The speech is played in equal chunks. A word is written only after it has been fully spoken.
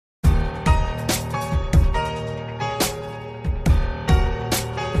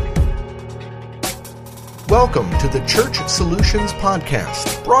Welcome to the Church Solutions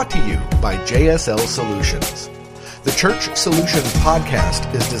Podcast, brought to you by JSL Solutions. The Church Solutions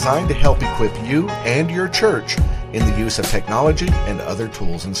Podcast is designed to help equip you and your church in the use of technology and other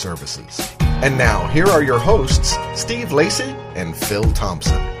tools and services. And now, here are your hosts, Steve Lacey and Phil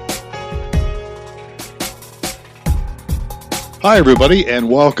Thompson. Hi, everybody, and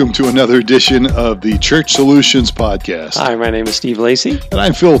welcome to another edition of the Church Solutions Podcast. Hi, my name is Steve Lacey. And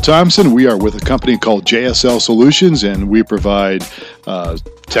I'm Phil Thompson. We are with a company called JSL Solutions, and we provide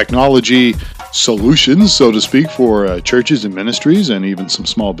technology solutions, so to speak, for churches and ministries and even some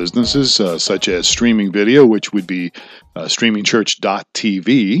small businesses, such as streaming video, which would be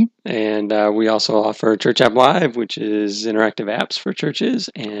streamingchurch.tv. And we also offer Church App Live, which is interactive apps for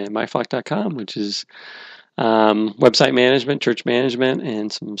churches, and myflock.com, which is website management, church management,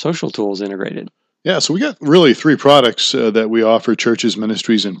 and some social tools integrated. Yeah, so we got really three products that we offer churches,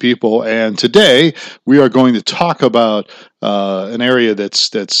 ministries, and people. And today we are going to talk about an area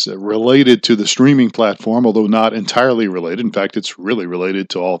that's related to the streaming platform, although not entirely related. In fact, it's really related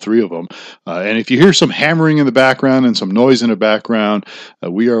to all three of them. And if you hear some hammering in the background and some noise in the background,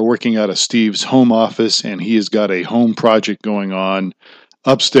 we are working out of Steve's home office, and he has got a home project going on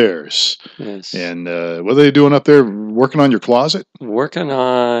upstairs. Yes. And what are they doing up there? Working on your closet? Working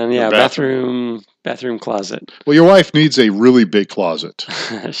on, bathroom closet. Well, your wife needs a really big closet.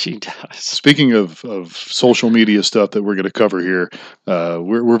 She does. Speaking of social media stuff that we're going to cover here,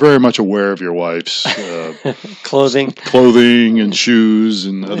 we're very much aware of your wife's clothing and shoes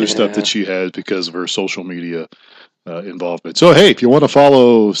and other stuff that she has because of her social media involvement. So, hey, if you want to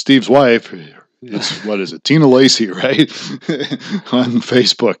follow Steve's wife, it's Tina Lacey, right? On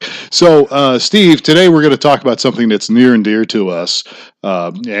Facebook. So, Steve, today we're going to talk about something that's near and dear to us.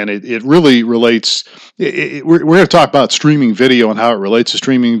 And it really relates. We're going to talk about streaming video and how it relates to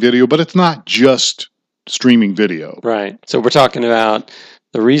streaming video, but it's not just streaming video. Right. So we're talking about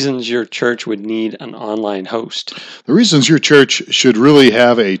the reasons your church would need an online host. The reasons your church should really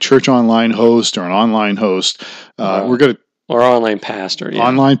have a church online host or an online host. We're going to Or online pastor. Yeah.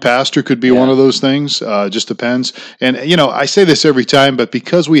 Online pastor could be one of those things. Just depends. And, I say this every time, but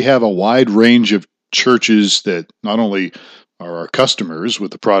because we have a wide range of churches that not only are our customers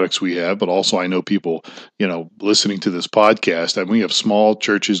with the products we have, but also I know people, listening to this podcast. I mean, we have small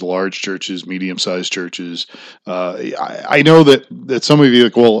churches, large churches, medium-sized churches. I know that some of you are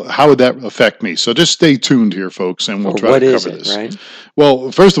like, well, how would that affect me? So just stay tuned here, folks, and we'll try to cover this. Right?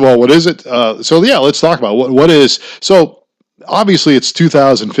 Well, first of all, what is it? Let's talk about what is. So, obviously, it's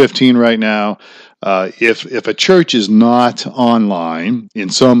 2015 right now. If a church is not online in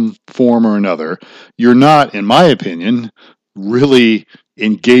some form or another, you're not, in my opinion, really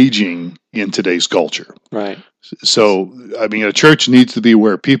engaging in today's culture. Right. So, a church needs to be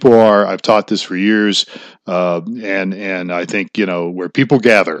where people are. I've taught this for years, and I think, where people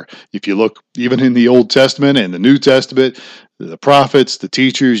gather. If you look even in the Old Testament and the New Testament, the prophets, the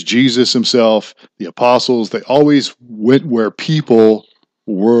teachers, Jesus himself, the apostles, they always went where people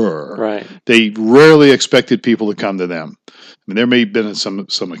were. Right. They rarely expected people to come to them. There may have been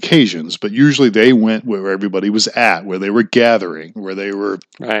some occasions, but usually they went where everybody was at, where they were gathering, where they were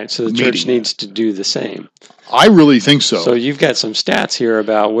right. So the church needs to do the same. I really think so. So you've got some stats here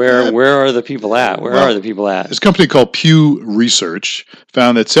about where are the people at? Where are the people at? This company called Pew Research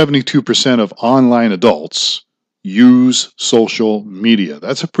found that 72% of online adults use social media.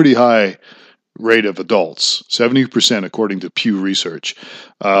 That's a pretty high rate of adults, 70% according to Pew Research.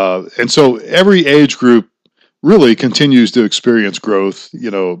 And so every age group really continues to experience growth,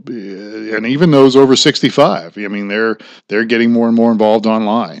 and even those over 65. They're getting more and more involved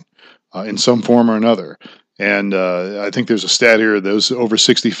online in some form or another. And I think there's a stat here, those over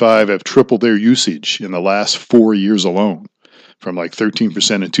 65 have tripled their usage in the last 4 years alone, from like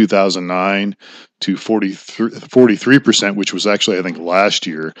 13% in 2009 to 43%, which was actually, I think, last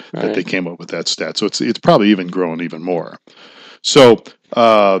year that they came up with that stat. So it's probably even grown even more. So,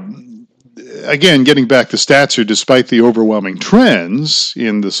 again, getting back to stats here, despite the overwhelming trends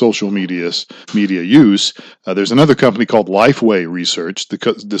in the social media use, there's another company called Lifeway Research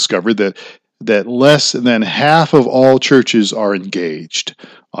that discovered that less than half of all churches are engaged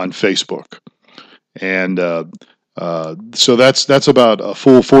on Facebook. And so that's about a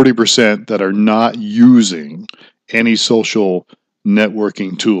full 40% that are not using any social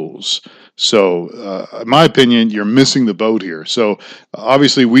networking tools. So, in my opinion, you're missing the boat here. So,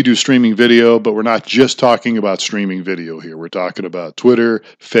 obviously, we do streaming video, but we're not just talking about streaming video here. We're talking about Twitter,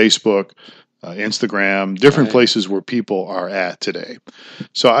 Facebook, Instagram, different places where people are at today.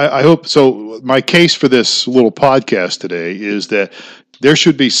 So, I hope. So, my case for this little podcast today is that there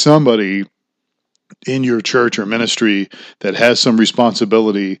should be somebody in your church or ministry that has some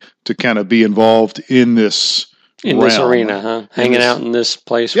responsibility to kind of be involved in this this arena, huh? Hanging out in this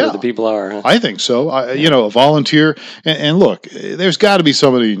place where Yeah. the people are, huh? I think so. A volunteer. And look, there's got to be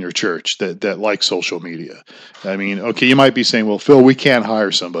somebody in your church that likes social media. I mean, okay, you might be saying, well, Phil, we can't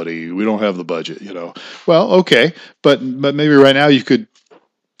hire somebody. We don't have the budget, Well, okay, but maybe right now you could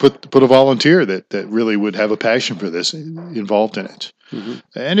put a volunteer that really would have a passion for this involved in it. Mm-hmm.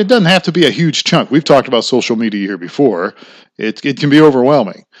 And it doesn't have to be a huge chunk. We've talked about social media here before. It can be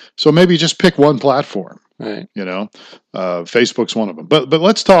overwhelming. So maybe just pick one platform. Right. Facebook's one of them. But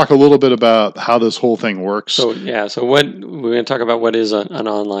let's talk a little bit about how this whole thing works. So what we're going to talk about what is an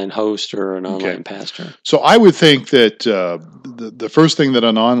online host or an online pastor. So I would think that the first thing that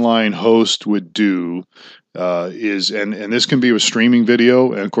an online host would do is, and this can be with streaming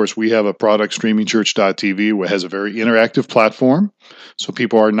video, and of course we have a product, streamingchurch.tv, which has a very interactive platform. So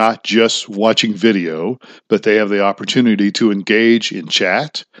people are not just watching video, but they have the opportunity to engage in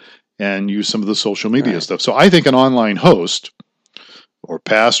chat and use some of the social media stuff. So I think an online host or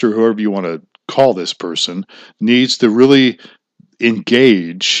pastor, whoever you want to call this person, needs to really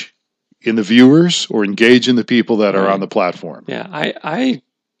engage in the viewers or engage in the people that are on the platform. Yeah, I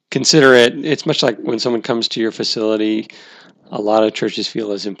consider it's much like when someone comes to your facility. A lot of churches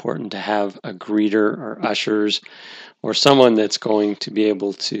feel it's important to have a greeter or ushers or someone that's going to be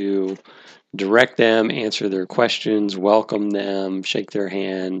able to direct them, answer their questions, welcome them, shake their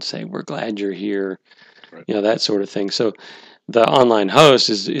hand, say, we're glad you're here, that sort of thing. So the online host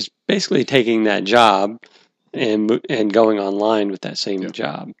is basically taking that job and going online with that same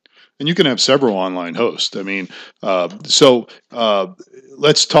job. And you can have several online hosts. I mean,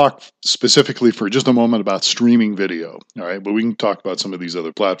 let's talk specifically for just a moment about streaming video. All right, but we can talk about some of these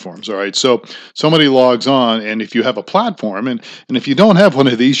other platforms. All right, so somebody logs on, and if you have a platform, and if you don't have one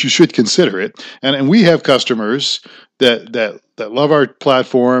of these, you should consider it. And we have customers that love our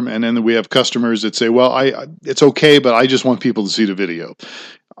platform, and then we have customers that say, well, it's okay, but I just want people to see the video.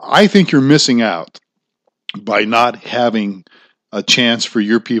 I think you're missing out by not having a chance for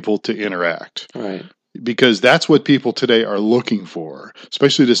your people to interact. Right. Because that's what people today are looking for,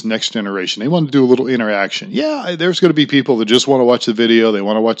 especially this next generation. They want to do a little interaction. Yeah, there's going to be people that just want to watch the video, they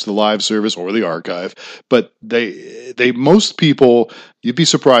want to watch the live service or the archive, but most people, you'd be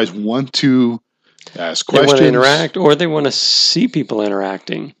surprised, want to ask questions. They want to interact, or they want to see people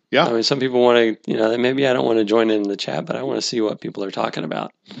interacting. Yeah. I mean, some people want to, maybe I don't want to join in the chat, but I want to see what people are talking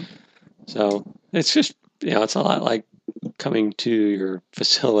about. So it's just, it's a lot like coming to your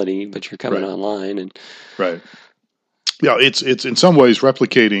facility, but you're coming online and it's in some ways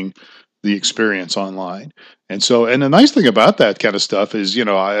replicating the experience online. And so, and the nice thing about that kind of stuff is,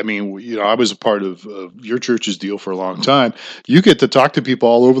 I was a part of your church's deal for a long time. You get to talk to people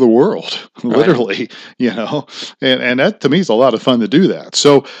all over the world, literally, and that to me is a lot of fun to do that.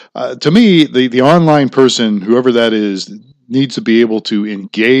 So to me, the online person, whoever that is, needs to be able to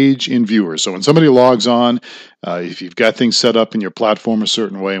engage in viewers. So when somebody logs on, if you've got things set up in your platform a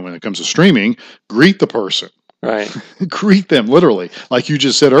certain way, when it comes to streaming, greet the person. Right. Greet them, literally. Like you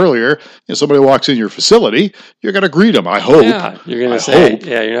just said earlier, if somebody walks in your facility, you're going to greet them, I hope. Yeah, you're going to say,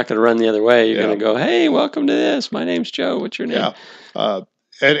 you're not going to run the other way. You're going to go, hey, welcome to this. My name's Joe. What's your name? Yeah.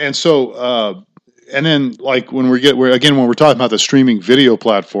 And then, like when we're talking about the streaming video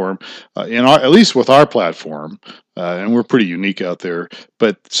platform, at least with our platform, and we're pretty unique out there,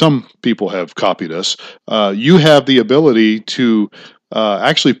 but some people have copied us. You have the ability to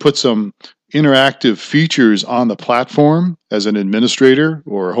actually put some interactive features on the platform as an administrator,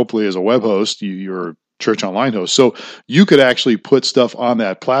 or hopefully as a web host, your church online host. So you could actually put stuff on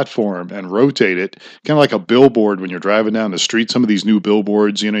that platform and rotate it, kind of like a billboard when you're driving down the street. Some of these new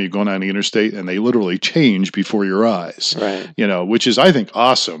billboards, you're going down the interstate and they literally change before your eyes, which is, I think,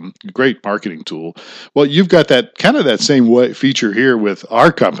 awesome. Great marketing tool. Well, you've got that same feature here with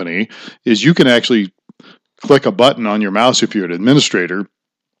our company, is you can actually click a button on your mouse if you're an administrator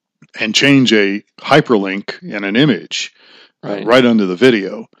and change a hyperlink and an image right under the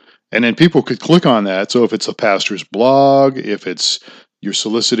video. And then people could click on that. So if it's a pastor's blog, if it's you're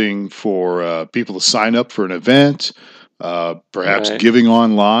soliciting for people to sign up for an event, perhaps giving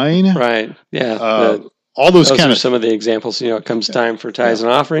online. Right. Yeah. All those are some of the examples. It comes time for tithes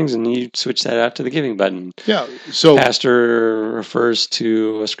and offerings, and you switch that out to the giving button. Yeah. So pastor refers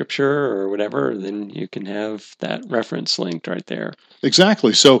to a scripture or whatever, then you can have that reference linked right there.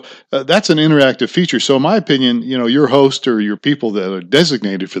 Exactly. So that's an interactive feature. So in my opinion, your host or your people that are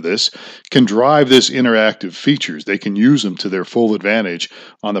designated for this can drive this interactive features. They can use them to their full advantage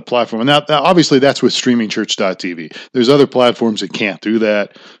on the platform. And now obviously that's with streamingchurch.tv. There's other platforms that can't do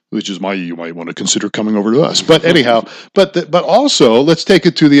that. which is why you might want to consider coming over to us. But anyhow, but also let's take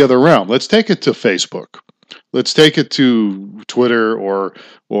it to the other realm. Let's take it to Facebook. Let's take it to Twitter or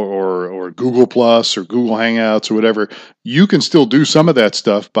Google Plus or Google Hangouts or whatever. You can still do some of that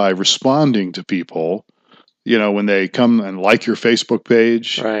stuff by responding to people, when they come and like your Facebook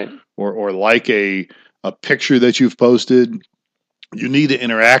page, right, or like a picture that you've posted. You need to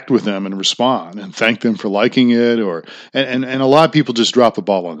interact with them and respond and thank them for liking it, and a lot of people just drop the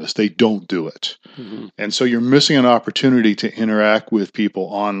ball on this. They don't do it. Mm-hmm. And so you're missing an opportunity to interact with people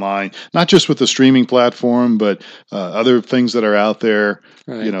online, not just with the streaming platform, but other things that are out there,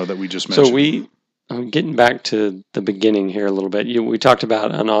 right, that we just mentioned. So getting back to the beginning here a little bit, we talked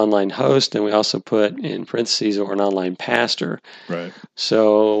about an online host, and we also put in parentheses or an online pastor. Right.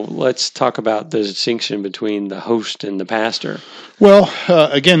 So let's talk about the distinction between the host and the pastor. Well,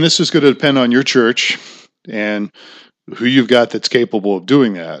 again, this is going to depend on your church and who you've got that's capable of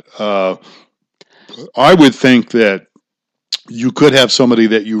doing that. I would think that you could have somebody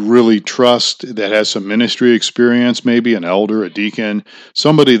that you really trust that has some ministry experience, maybe an elder, a deacon,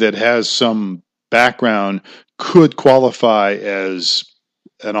 somebody that has some background could qualify as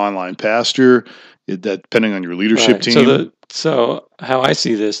an online pastor, depending on your leadership team. So how I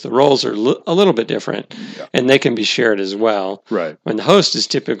see this, the roles are a little bit different, and they can be shared as well. Right. When the host is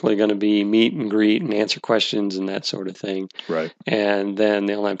typically going to be meet and greet and answer questions and that sort of thing. Right. And then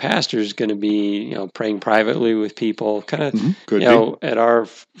the online pastor is going to be, praying privately with people. Kind of, at our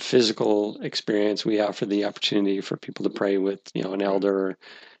physical experience, we offer the opportunity for people to pray with, an elder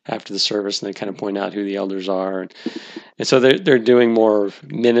after the service, and they kind of point out who the elders are, and so they're doing more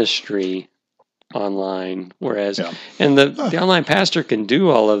ministry online, whereas and the online pastor can do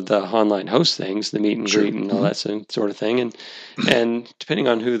all of the online host things, the meet and greet and all that sort of thing, and depending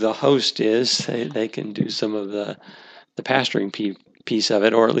on who the host is, they can do some of the pastoring piece of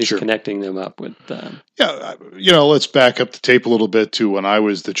it, or at least connecting them up with let's back up the tape a little bit to when I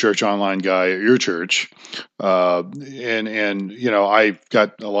was the church online guy at your church, and I've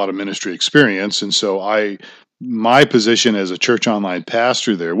got a lot of ministry experience, and so my position as a church online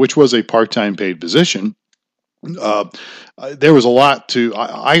pastor there, which was a part-time paid position, there was a lot to.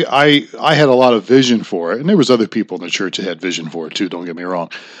 I had a lot of vision for it, and there was other people in the church that had vision for it too. Don't get me wrong,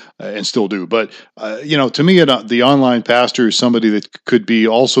 and still do. But to me, the online pastor is somebody that could be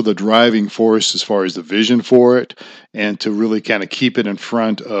also the driving force as far as the vision for it, and to really kind of keep it in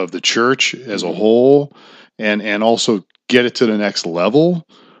front of the church as a whole, and also get it to the next level.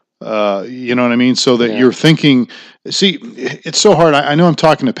 You know what I mean? So that you're thinking, see, it's so hard. I know I'm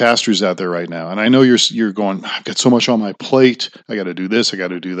talking to pastors out there right now, and I know you're going, I've got so much on my plate. I got to do this. I got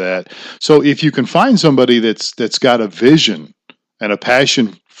to do that. So if you can find somebody that's got a vision and a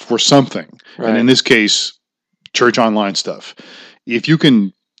passion for something, and in this case, church online stuff, if you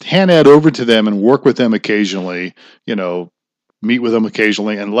can hand that over to them and work with them occasionally, meet with them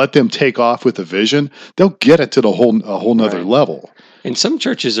occasionally and let them take off with a vision, they'll get it to a whole nother level. And some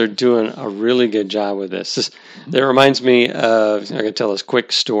churches are doing a really good job with this. That reminds me of, I can tell this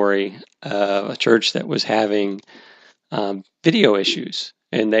quick story, a church that was having video issues.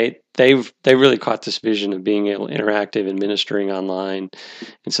 And they really caught this vision of being able interactive and ministering online.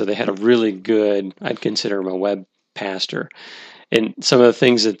 And so they had a really good, I'd consider him a web pastor. And some of the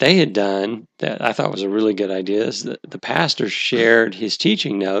things that they had done that I thought was a really good idea is that the pastor shared his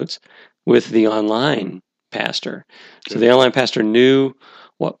teaching notes with the online pastor. So the online pastor knew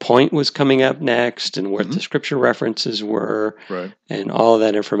what point was coming up next and what the scripture references were and all of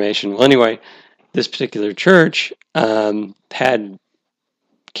that information. Well, anyway, this particular church had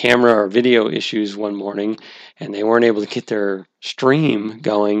camera or video issues one morning, and they weren't able to get their stream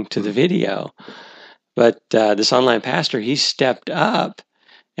going to the video. But this online pastor, he stepped up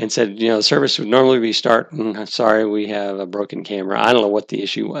and said, the service would normally be starting. Sorry, we have a broken camera. I don't know what the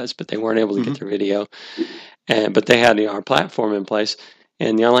issue was, but they weren't able to get their video. But they had our platform in place.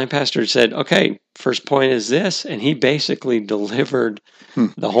 And the online pastor said, okay, first point is this. And he basically delivered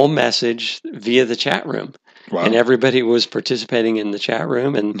the whole message via the chat room. Wow. And everybody was participating in the chat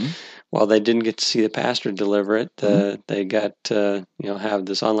room. And while they didn't get to see the pastor deliver it, they got to have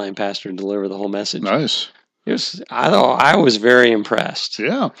this online pastor deliver the whole message. Nice. I was very impressed.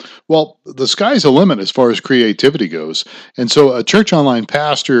 Yeah. Well, the sky's the limit as far as creativity goes. And so a church online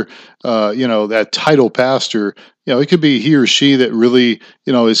pastor, that title pastor, it could be he or she that really,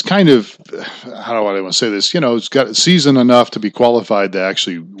 is kind of, how do I want to say this? It's got seasoned enough to be qualified to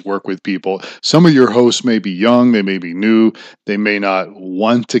actually work with people. Some of your hosts may be young, they may be new, they may not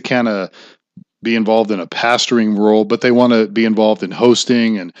want to kind of be involved in a pastoring role, but they want to be involved in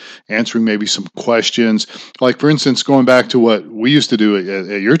hosting and answering maybe some questions. Like, for instance, going back to what we used to do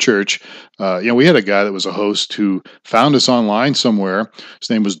at your church, we had a guy that was a host who found us online somewhere. His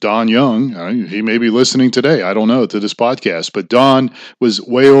name was Don Young. He may be listening today, I don't know, to this podcast, but Don was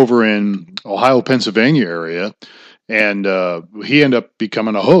way over in Ohio, Pennsylvania area. And he ended up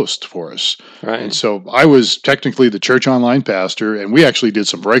becoming a host for us. Right. And so I was technically the church online pastor, and we actually did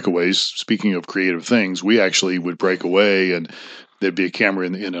some breakaways. Speaking of creative things, we actually would break away, and there'd be a camera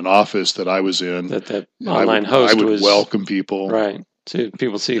in an office that I was in. That online host I would was welcome people. Right. So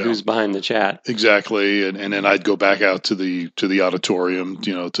people see who's behind the chat. Exactly. And then I'd go back out to the auditorium,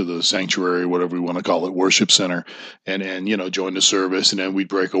 to the sanctuary, whatever we want to call it, worship center, and join the service, and then we'd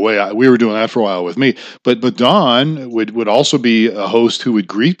break away. We were doing that for a while with me. But Don would also be a host who would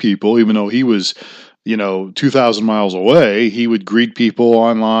greet people, even though he was 2,000 miles away. He would greet people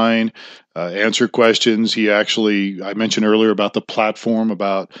online, answer questions. I mentioned earlier about the platform,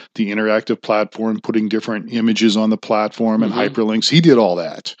 about the interactive platform, putting different images on the platform and hyperlinks. He did all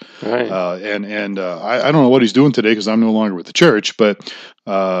that. Right. I don't know what he's doing today because I'm no longer with the church, but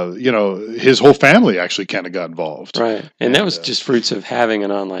his whole family actually kind of got involved. Right. And that was just fruits of having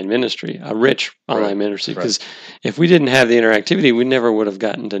an online ministry, a rich online ministry. Because if we didn't have the interactivity, we never would have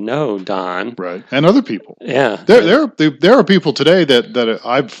gotten to know Don. Right. And other people. Yeah. There are people today that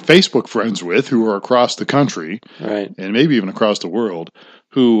I'm Facebook friends with who are across the country. Right. And maybe even across the world,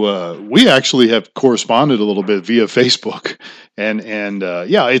 who we actually have corresponded a little bit via Facebook. And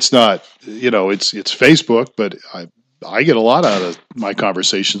it's not, it's Facebook, but I get a lot out of my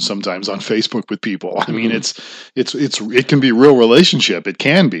conversations sometimes on Facebook with people. I mean, it can be a real relationship. It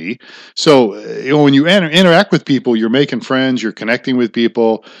can be. So, when you interact with people, you're making friends, you're connecting with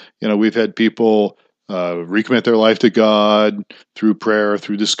people. We've had people recommit their life to God through prayer,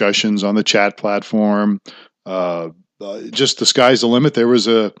 through discussions on the chat platform. Just the sky's the limit. There was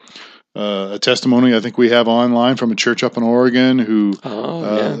a testimony I think we have online from a church up in Oregon who,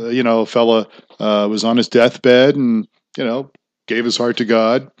 a fella was on his deathbed and, gave his heart to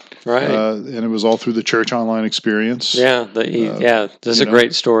God. Right. And it was all through the church online experience. Yeah. That's a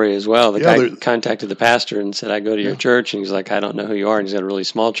great story as well. The guy contacted the pastor and said, I go to your church. And he's like, I don't know who you are. And he's got a really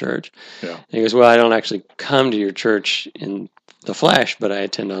small church. Yeah. And he goes, well, I don't actually come to your church in the flesh, but I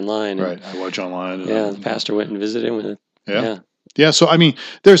attend online. Right. I watch online. The pastor went and visited him with it. Yeah, so I mean,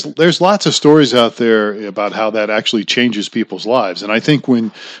 there's lots of stories out there about how that actually changes people's lives, and I think when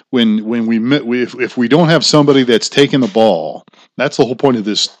if we don't have somebody that's taking the ball, that's the whole point of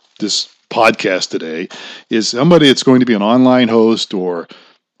this podcast today, is somebody that's going to be an online host or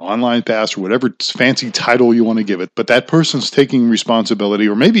online pastor, whatever fancy title you want to give it, but that person's taking responsibility,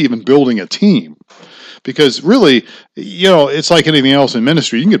 or maybe even building a team. Because really, it's like anything else in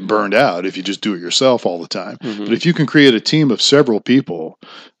ministry. You can get burned out if you just do it yourself all the time. Mm-hmm. But if you can create a team of several people,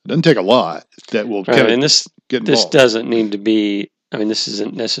 it doesn't take a lot that will get involved. This doesn't need to be, this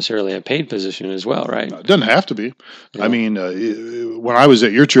isn't necessarily a paid position as well, right? No, it doesn't have to be. Yeah. I mean, when I was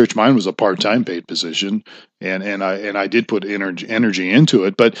at your church, mine was a part-time paid position, and I did put energy into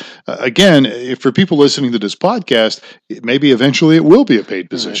it. But again, for people listening to this podcast, maybe eventually it will be a paid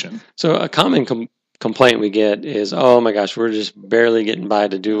position. Right. So a common complaint we get is, oh my gosh, we're just barely getting by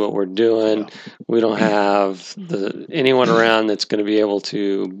to do what we're doing. We don't have anyone around that's going to be able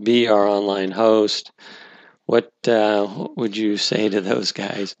to be our online host. What would you say to those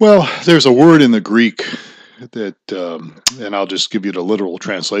guys? Well, there's a word in the Greek that, and I'll just give you the literal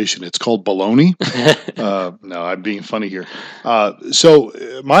translation. It's called baloney. No, I'm being funny here. So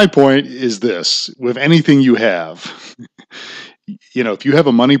my point is this: with anything you have, if you have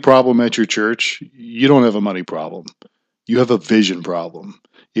a money problem at your church, you don't have a money problem. You have a vision problem.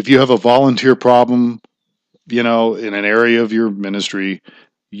 If you have a volunteer problem, in an area of your ministry,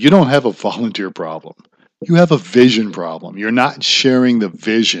 you don't have a volunteer problem. You have a vision problem. You're not sharing the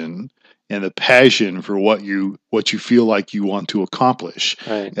vision and the passion for what you feel like you want to accomplish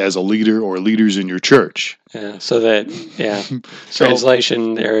as a leader or leaders in your church. Yeah.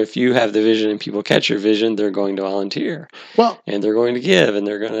 Translation there, if you have the vision and people catch your vision, they're going to volunteer. Well, and they're going to give and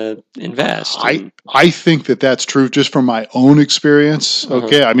they're going to invest. I think that's true just from my own experience.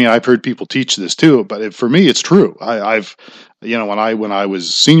 Okay. I mean, I've heard people teach this too, but for me, it's true. I've when I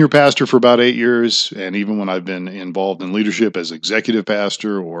was senior pastor for about 8 years, and even when I've been involved in leadership as executive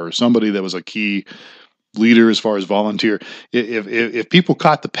pastor or somebody that was a key leader as far as volunteer, if people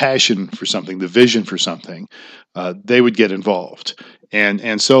caught the passion for something, the vision for something, they would get involved.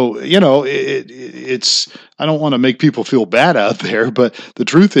 And so, it's, I don't want to make people feel bad out there, but the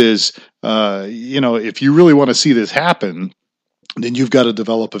truth is, if you really want to see this happen, then you've got to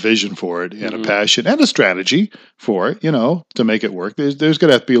develop a vision for it and a passion and a strategy for it, to make it work. There's going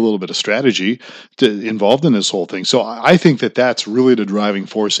to have to be a little bit of strategy involved in this whole thing. So I think that that's really the driving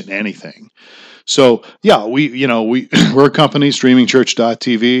force in anything. So yeah, we're a company,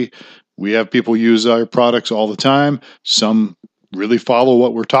 streamingchurch.tv. We have people use our products all the time. Some really follow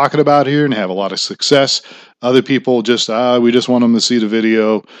what we're talking about here and have a lot of success. Other people we just want them to see the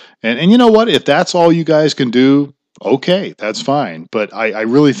video. And you know what? If that's all you guys can do, okay, that's fine. But I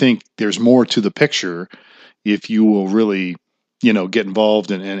really think there's more to the picture if you will really, get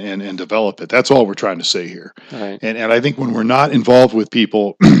involved and develop it. That's all we're trying to say here. Right. And I think when we're not involved with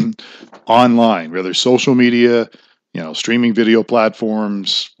people online, whether social media, streaming video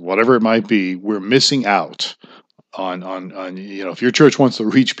platforms, whatever it might be, we're missing out on if your church wants to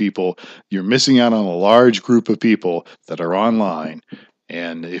reach people, you're missing out on a large group of people that are online.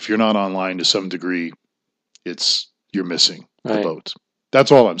 And if you're not online to some degree, you're missing the boat.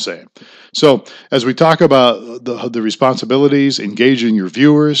 That's all I'm saying. So as we talk about the responsibilities, engaging your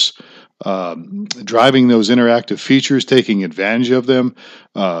viewers, driving those interactive features, taking advantage of them,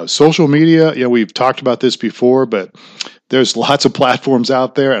 social media, we've talked about this before, but there's lots of platforms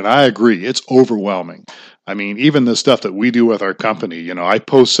out there, and I agree, it's overwhelming. I mean, even the stuff that we do with our company, I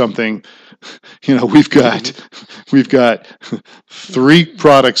post something, we've got 3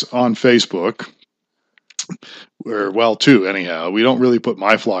 products on Facebook. Well, 2 anyhow. We don't really put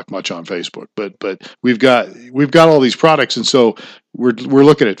MyFlock much on Facebook, but we've got all these products, and so we're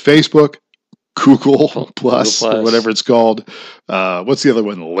looking at Facebook, Google Plus, or whatever it's called. What's the other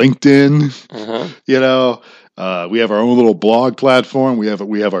one? LinkedIn. We have our own little blog platform. We have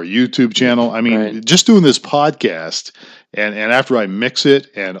our YouTube channel. I mean, just doing this podcast, and after I mix it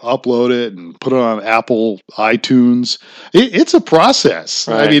and upload it and put it on Apple iTunes, it's a process.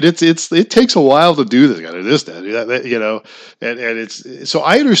 Right. I mean, it takes a while to do this. Got to do this, that, and it's so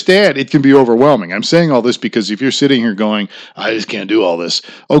I understand it can be overwhelming. I'm saying all this because if you're sitting here going, I just can't do all this.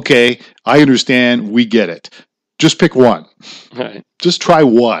 Okay, I understand. We get it. Just pick one. Right. Just try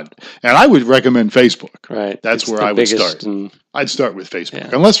one. And I would recommend Facebook. Right. That's where I would start. I'd start with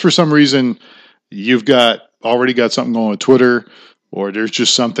Facebook. Unless for some reason you've already got something going with Twitter, or there's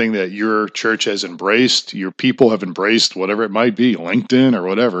just something that your church has embraced, your people have embraced, whatever it might be, LinkedIn or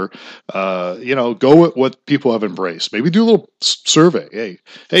whatever, go with what people have embraced. Maybe do a little survey.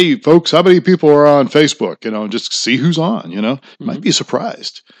 Hey, folks, how many people are on Facebook? Just see who's on, You might be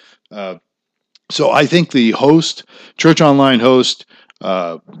surprised. So I think the church online host,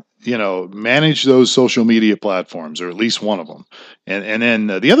 manage those social media platforms, or at least one of them. And then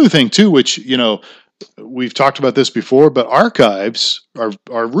the other thing too, which, we've talked about this before, but archives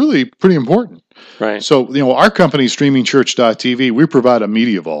are really pretty important. Right. So, our company, streamingchurch.tv, we provide a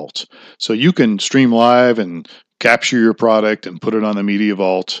media vault. So you can stream live and capture your product and put it on the media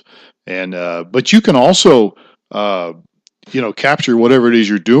vault. And, but you can also, capture whatever it is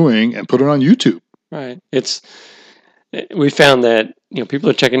you're doing and put it on YouTube. Right. We found that, people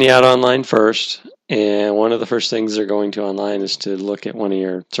are checking you out online first. And one of the first things they're going to online is to look at one of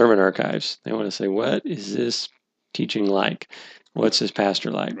your sermon archives. They want to say, what is this teaching like? What's this pastor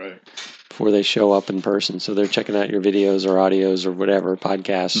like? Right. Before they show up in person. So they're checking out your videos or audios or whatever,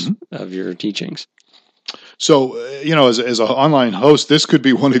 podcasts of your teachings. So, as an online host, this could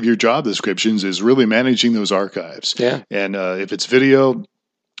be one of your job descriptions, is really managing those archives. Yeah. And if it's video,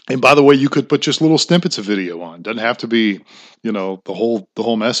 and by the way, you could put just little snippets of video on. Doesn't have to be, the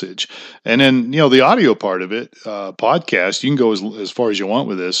whole message. And then, the audio part of it, podcast, you can go as far as you want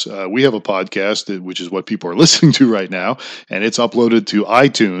with this. We have a podcast, which is what people are listening to right now, and it's uploaded to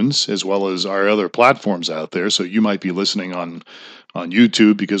iTunes as well as our other platforms out there. So you might be listening on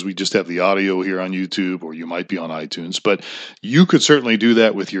YouTube because we just have the audio here on YouTube, or you might be on iTunes. But you could certainly do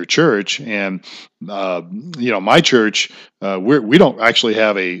that with your church. And, my church, we don't actually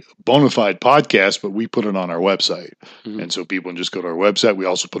have a bona fide podcast, but we put it on our website. Mm-hmm. And so people can just go to our website. We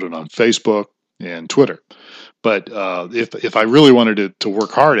also put it on Facebook and Twitter. But if I really wanted to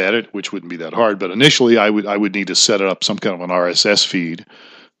work hard at it, which wouldn't be that hard, but initially I would need to set up some kind of an RSS feed,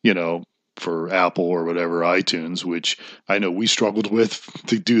 for Apple or whatever, iTunes, which I know we struggled with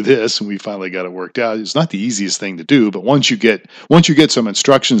to do this, and we finally got it worked out. It's not the easiest thing to do, but once you get some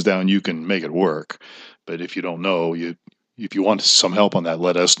instructions down, you can make it work. But if you don't know, if you want some help on that,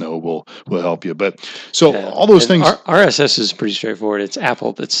 let us know. We'll help you. But so all those things. RSS is pretty straightforward. It's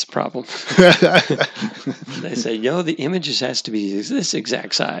Apple that's the problem. They say, the images has to be this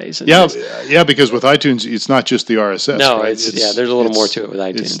exact size. Yeah, because with iTunes, it's not just the RSS. No, right? there's a little more to it with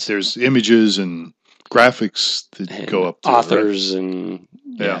iTunes. There's images and graphics that go up to authors and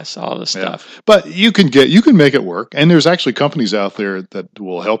Yes, all the stuff. But you can make it work, and there's actually companies out there that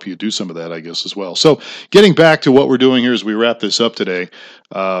will help you do some of that, I guess, as well. So, getting back to what we're doing here as we wrap this up today,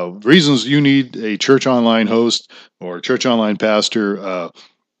 reasons you need a church online host or a church online pastor.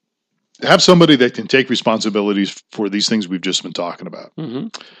 Have somebody that can take responsibilities for these things we've just been talking about. Mm-hmm.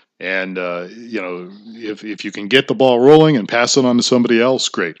 And, if you can get the ball rolling and pass it on to somebody else,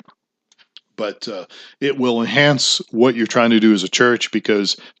 great. But it will enhance what you're trying to do as a church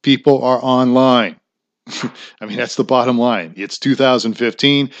because people are online. I mean, that's the bottom line. It's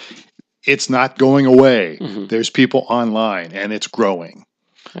 2015. It's not going away. Mm-hmm. There's people online, and it's growing.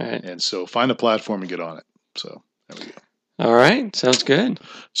 All right. And so find a platform and get on it. So there we go. All right. Sounds good.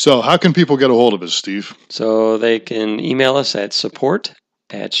 So how can people get a hold of us, Steve? So they can email us at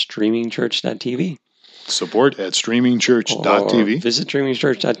support@streamingchurch.tv. Support@streamingchurch.tv. Or visit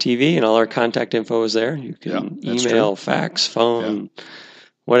streamingchurch.tv, and all our contact info is there. You can email, fax, phone,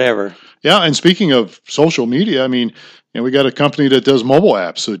 whatever. Yeah, and speaking of social media, I mean, we got a company that does mobile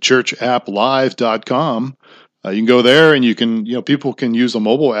apps, so churchapplive.com. You can go there, and you can, people can use the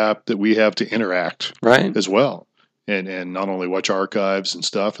mobile app that we have to interact as well. And not only watch archives and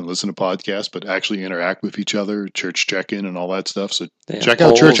stuff and listen to podcasts, but actually interact with each other, church check-in and all that stuff. So check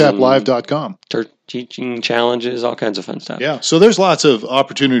out churchapplive.com. Church teaching challenges, all kinds of fun stuff. Yeah, so there's lots of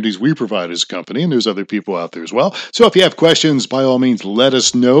opportunities we provide as a company, and there's other people out there as well. So if you have questions, by all means, let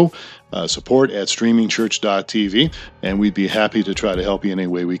us know. Support@streamingchurch.tv, and we'd be happy to try to help you in any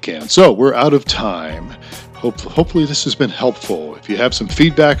way we can. So we're out of time. Hopefully this has been helpful. If you have some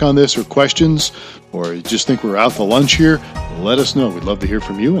feedback on this or questions, or you just think we're out to lunch here, let us know. We'd love to hear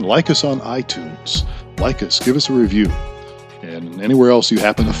from you. And like us on iTunes. Like us. Give us a review. And anywhere else you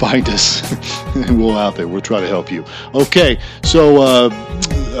happen to find us, we'll out there. We'll try to help you. Okay, so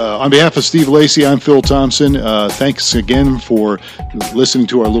on behalf of Steve Lacey, I'm Phil Thompson. Thanks again for listening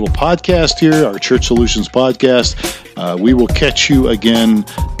to our little podcast here, our Church Solutions podcast. We will catch you again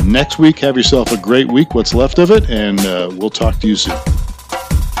next week. Have yourself a great week, what's left of it, and we'll talk to you soon.